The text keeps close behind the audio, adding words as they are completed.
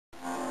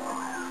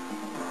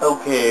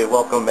Okay,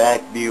 welcome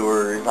back,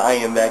 viewers. I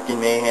am back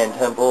in Mayham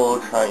Temple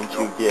trying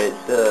to get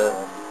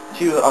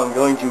I'm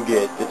going to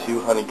get the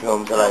two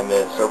honeycombs that I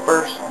missed. So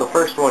the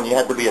first one you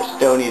have to be a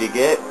stony to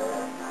get,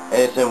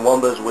 and it's in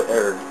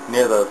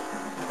near the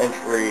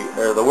entry,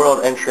 or the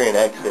world entry and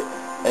exit.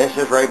 And it's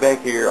just right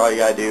back here. All you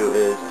gotta do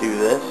is do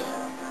this,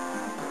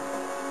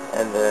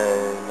 and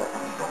then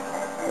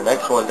the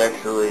next one's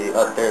actually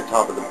up there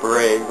top of the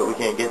bridge, but we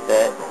can't get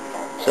that.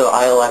 So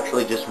I'll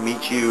actually just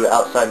meet you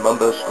outside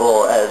Mumbo's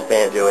Skull as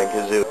Banjo and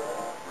Kazooie.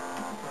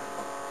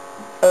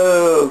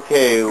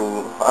 Okay,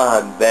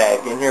 I'm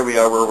back, and here we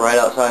are. We're right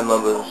outside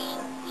Mumbo's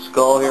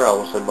Skull here. I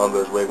almost said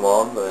Mumbo's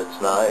Wigwam, but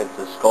it's not. It's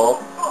a skull.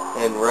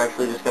 And we're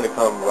actually just going to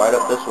come right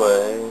up this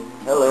way.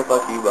 Hello,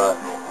 fuck you, bye.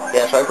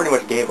 Yeah, so I pretty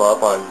much gave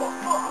up on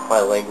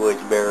my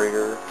language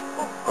barrier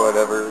or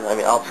whatever. I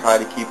mean, I'll try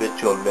to keep it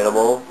to a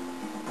minimal,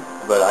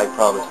 but I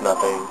promise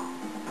nothing.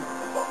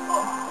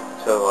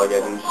 So all I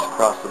gotta do is just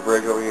cross the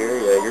bridge over here.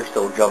 Yeah, you're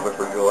still jumping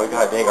for joy.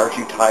 God dang, aren't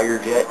you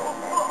tired yet?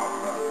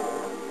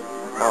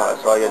 Alright,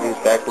 so all I gotta do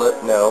is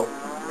backflip. No.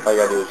 All I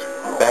gotta do is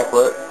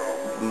backflip.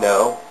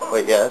 No.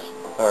 Wait, yes.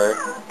 Alright.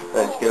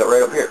 Then just get it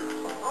right up here.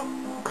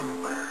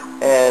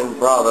 And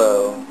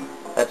bravo.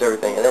 That's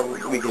everything. And then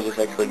we can just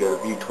actually go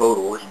to view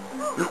totals.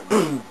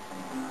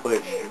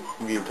 Which,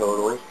 view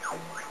totals.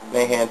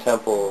 Mayham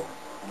Temple.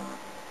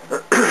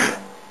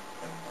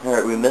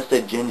 Alright, we missed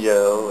a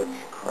jinjo. Which,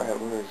 crap,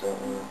 where is that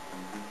one?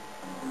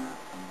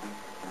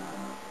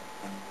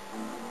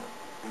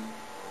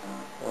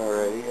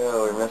 Alrighty,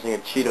 we're missing a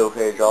Cheeto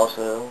page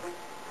also.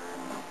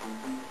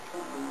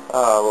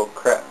 Well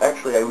crap,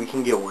 actually we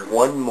can get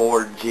one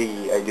more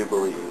Jiggy, I do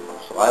believe.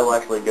 So I will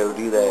actually go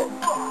do that.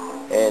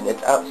 And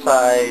it's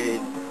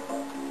outside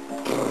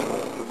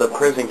the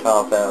prison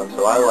compound,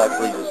 so I will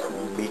actually just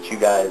meet you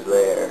guys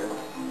there.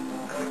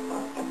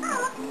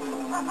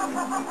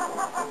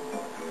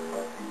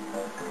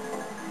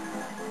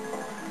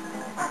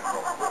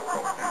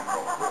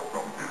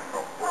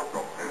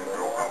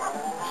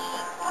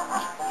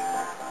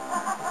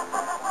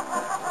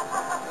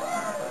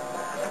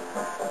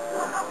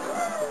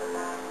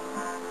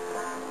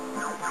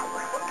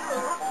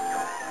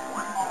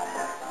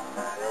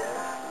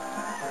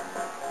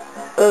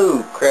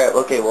 Oh crap,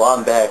 okay, well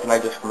I'm back and I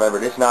just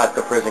remembered, it's not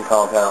the prison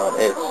compound,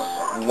 it's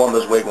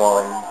Wumba's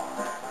Wigwam.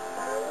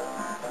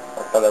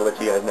 I thought I'd let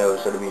you guys know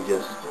instead of me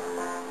just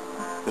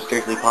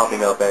mysteriously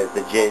popping up as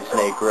the Jade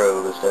Snake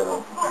Grove instead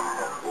of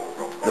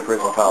the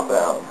prison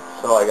compound.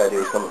 So all I gotta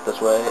do is come up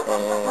this way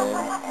and...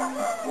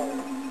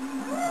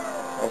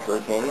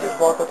 Actually, can you just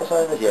walk up the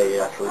side of this? Yeah, you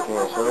actually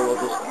can. So we'll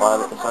just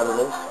climb up the side of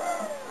this.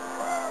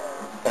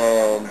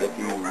 And if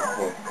you...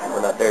 well,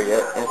 we're not there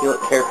yet. And if you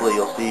look carefully,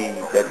 you'll see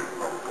that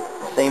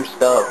same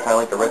stuff, kind of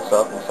like the red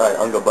stuff inside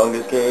Unga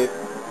Bunga's cave.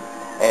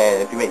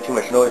 And if you make too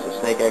much noise, the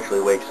snake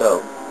actually wakes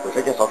up. Which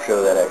I guess I'll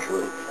show that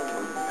actually.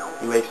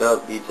 He wakes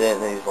up, eats it,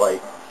 and then he's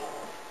like...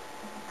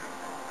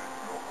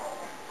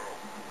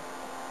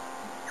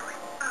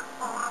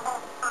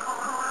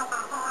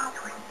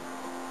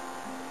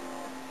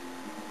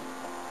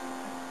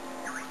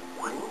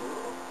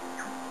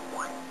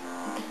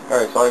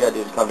 Alright, so all you gotta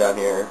do is come down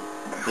here.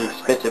 He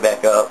spits it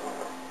back up.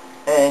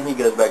 And he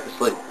goes back to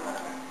sleep.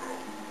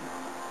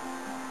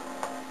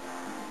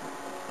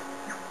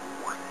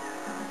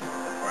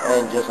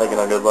 And just like in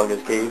Unga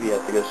Bunga's cave, you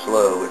have to go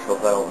slow, which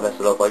hopefully I don't mess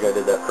it up like I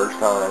did that first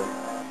time.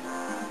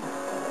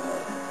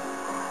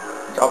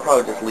 So I'll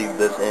probably just leave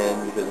this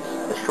in because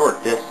it's a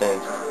short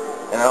distance,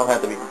 and I don't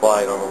have to be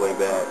quiet on the way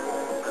back.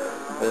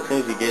 But as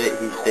soon as you get it,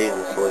 he stays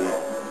asleep.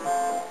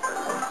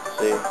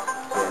 See?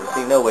 Yeah,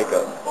 see, no wake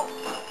up.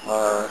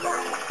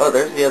 Oh,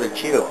 there's the other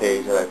Cheeto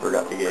page that I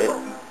forgot to get.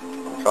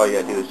 So all you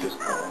gotta do is just...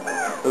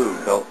 Ooh,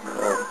 nope.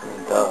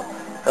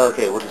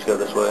 Okay, we'll just go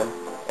this way.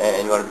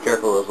 And you want to be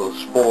careful of those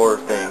little spore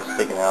things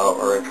sticking out,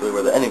 or actually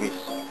where the enemies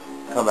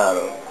come out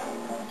of.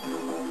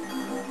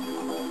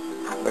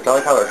 Which I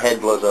like how their head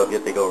blows up,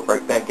 yet they go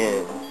right back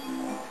in.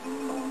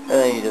 And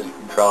then you just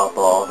drop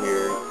off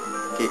here,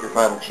 get your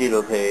final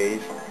Cheeto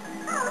page.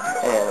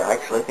 And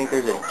actually I think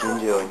there's a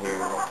jinjo in here.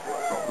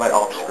 Might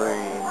off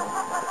screen,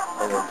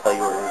 and then tell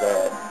you where he's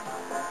at.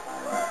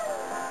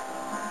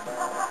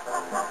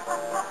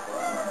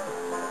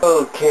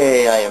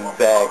 Okay, I am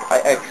back. I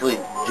actually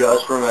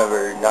just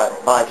remembered, not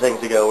 5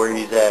 seconds ago, where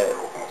he's at.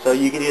 So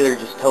you can either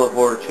just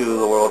teleport to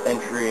the world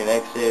entry and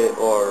exit,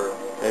 or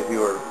if you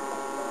were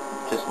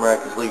just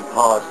miraculously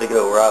paused to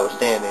go where I was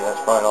standing, that's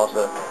fine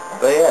also.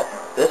 But yeah,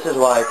 this is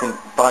why I can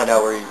find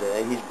out where he's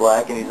at. He's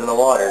black and he's in the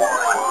water.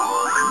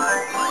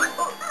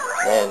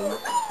 And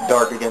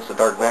dark against a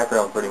dark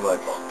background, pretty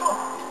much.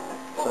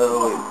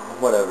 So,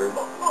 whatever.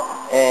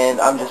 And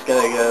I'm just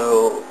gonna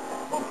go...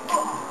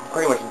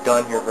 pretty much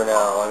done here for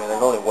now. I mean,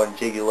 there's only one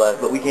Jiggy left,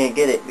 but we can't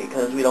get it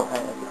because we don't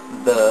have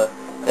the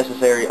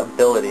necessary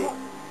ability.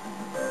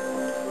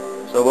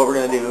 So what we're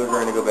going to do is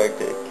we're going to go back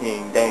to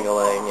King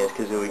Dangalang, as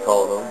Kazooie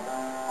called him.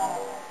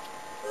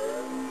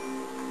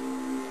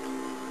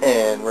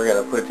 And we're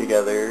going to put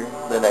together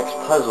the next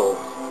puzzle,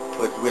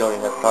 which we don't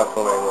even have to talk to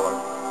him anymore.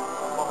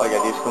 All you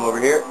got to do is come over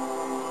here,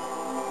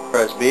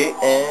 Press B,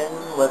 and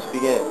let's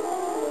begin.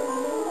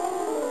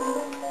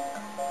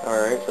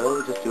 Alright,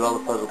 so just do all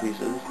the puzzle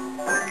pieces.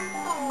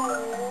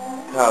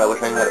 God, I wish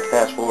I knew how to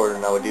fast forward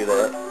and I would do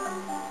that.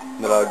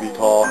 Then I would be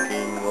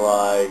talking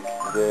like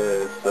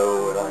this,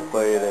 so when I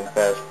play it and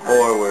fast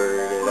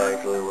forward, it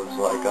actually looks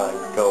like I'm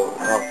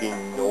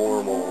talking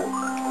normal.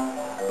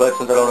 But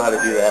since I don't know how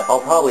to do that,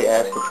 I'll probably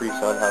ask Capri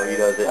Sun how he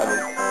does it. I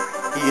mean,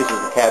 he uses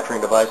a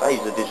capturing device, I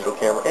use a digital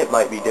camera. It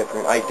might be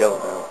different, I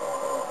don't know.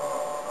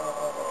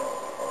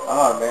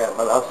 Oh man,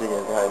 my mouth's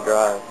getting kind of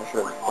dry. I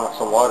should have brought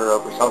some water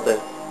up or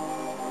something.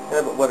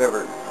 Yeah, but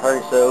whatever.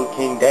 Alright, so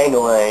King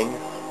Dangalang.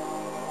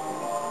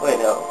 Wait,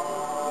 no.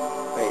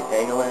 Wait,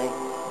 Dangalang?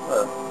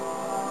 Oh,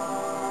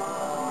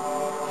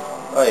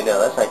 wait, no,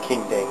 that's not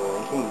King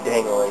Dangalang. King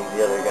Dangalang's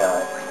the other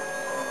guy.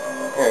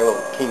 Alright, well,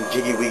 King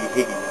Jiggy Wiggy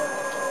Higgy,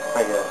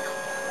 I guess.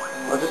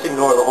 I'll just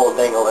ignore the whole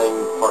Dangalang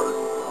part.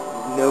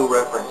 No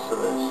reference to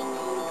this.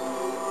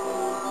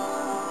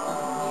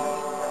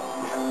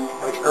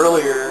 Which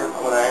earlier,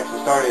 when I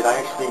actually started, I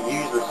actually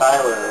used the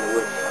silo,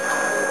 which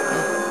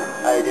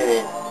I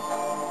didn't.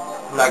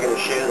 I'm not going to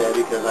show that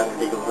because I didn't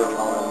think it was really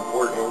all that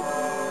important.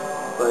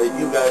 But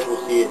you guys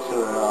will see it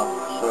soon enough,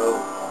 so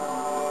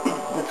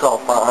it's all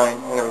fine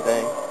and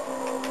everything.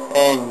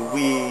 And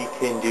we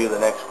can do the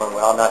next one.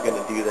 Well, I'm not going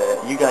to do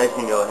that. You guys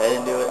can go ahead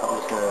and do it. I'm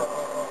just going to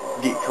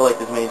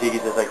collect as many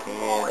jiggies as I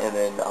can, and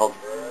then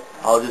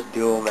I'll just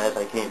do them as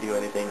I can't do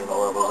anything in the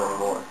levels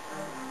anymore.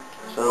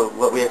 So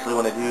what we actually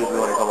want to do is we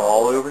want to come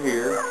all over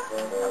here.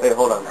 Wait,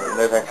 hold on.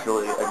 There's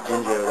actually a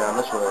jinjo down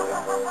this way.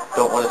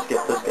 Don't want to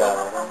skip this guy.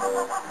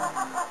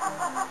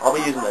 I'll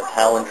be using the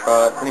Talon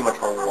Trot pretty much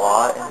a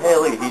lot. And hey,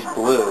 look, he's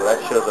blue. That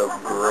shows up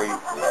great.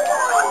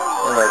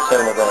 And there are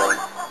 7 of them.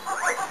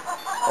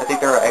 I think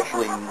there are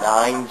actually 9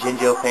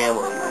 jinjo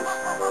families.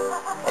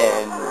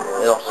 And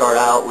it'll start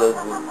out with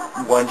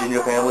one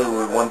jinjo family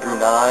will be 1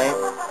 through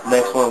 9.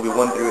 Next one will be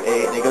 1 through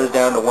 8. And it goes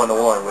down to 1 to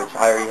 1, which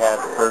I already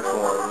have the first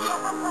one.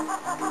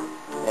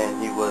 And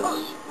he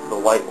was the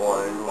white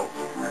one.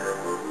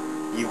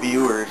 You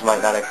viewers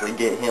might not actually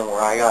get him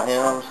where I got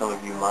him. Some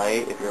of you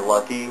might, if you're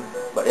lucky.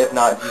 But if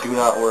not, do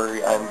not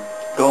worry. I'm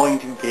going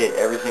to get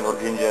every single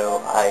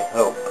jinjo, I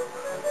hope.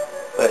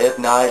 But if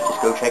not,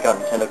 just go check out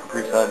Nintendo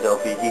Capri Sun's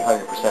LP. He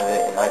 100%ed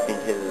it, and I think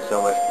his is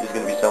going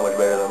to be so much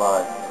better than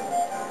mine.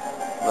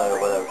 But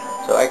whatever.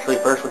 So actually,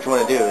 first what you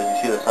want to do is you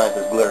see the sign that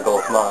says Glitter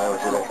Gold's Mine,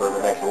 which is actually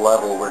the next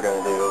level we're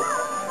going to do.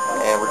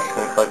 And we're just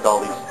going to collect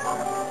all these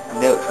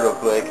notes real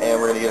quick,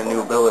 and we're going to get a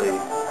new ability.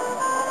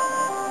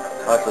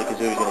 Actually,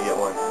 Kazooie's going to get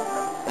one.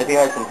 And if you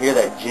guys can hear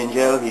that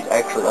jinjo, he's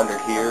actually under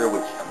here,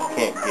 which you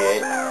can't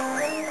get.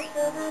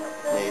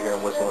 Yeah, you hear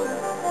him whistling.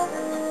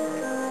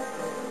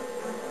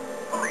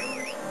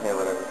 Yeah,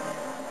 whatever.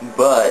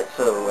 But,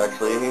 so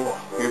actually,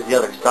 here's the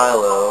other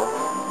silo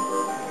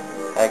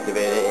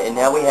activated, and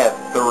now we have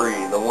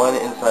 3. The one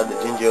inside the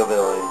Jinjo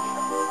Village,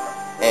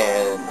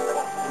 and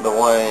the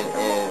one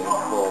in,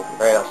 well,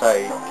 right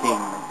outside King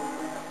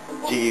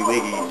Jiggy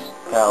Wiggy's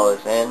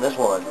palace, and this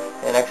one.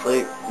 And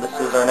actually, this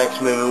is our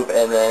next move,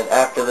 and then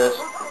after this,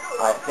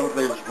 I think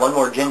there's one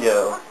more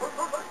Jinjo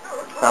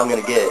I'm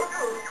going to get,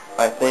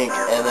 I think,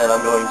 and then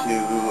I'm going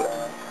to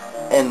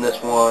end this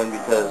one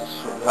because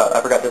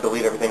I forgot to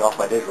delete everything off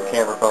my digital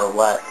camera from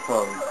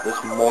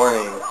this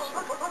morning's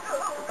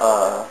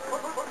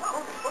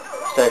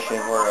session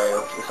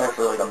where it's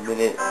actually like a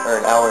minute or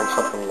an hour and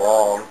something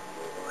long.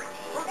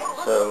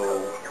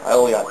 So I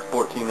only got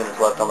 14 minutes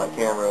left on my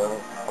camera,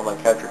 on my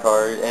capture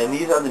card, and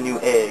these are the new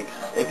eggs.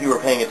 If you were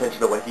paying attention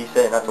to what he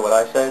said, not to what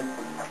I said,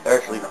 they're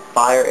actually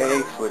fire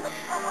eggs, which,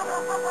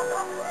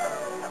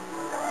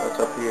 what's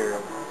up here?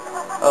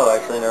 Oh,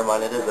 actually, never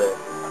mind, it is there.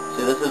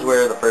 See, this is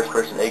where the first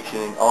person egg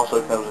shooting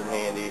also comes in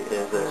handy,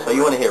 is this. So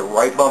you want to hit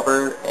right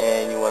bumper,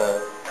 and you want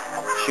to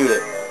shoot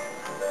it.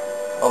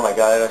 Oh my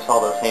god, I saw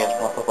those hands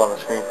pop up on the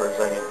screen for a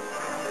second.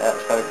 That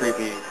was kind of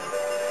creepy.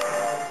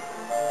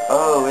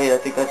 Oh wait, I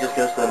think that just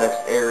goes to the next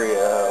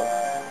area.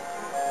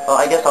 Well,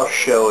 I guess I'll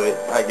show it,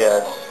 I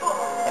guess.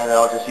 And then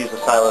I'll just use the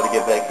silo to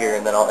get back here,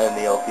 and then I'll end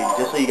the LP,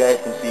 just so you guys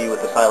can see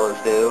what the silos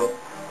do.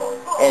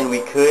 And we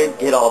could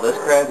get all this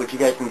crap, which you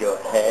guys can go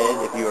ahead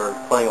if you are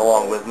playing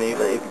along with me,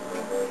 but if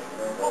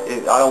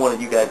I don't want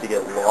you guys to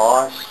get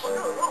lost.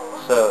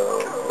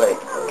 So, like,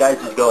 guys,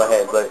 just go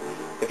ahead, but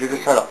if you're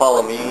just trying to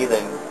follow me,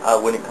 then I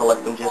wouldn't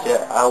collect them just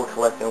yet. I will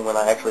collect them when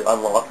I actually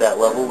unlock that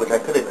level, which I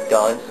could have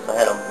done since I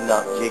had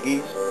enough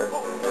jiggies,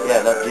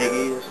 enough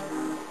jiggies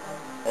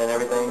and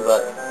everything,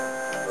 but,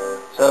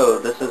 so,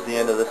 this is the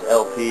end of this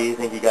LP.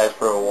 Thank you guys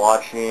for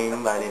watching.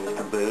 My name is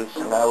Caboose,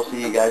 and I will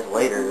see you guys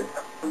later.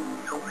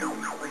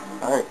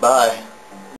 Alright, bye.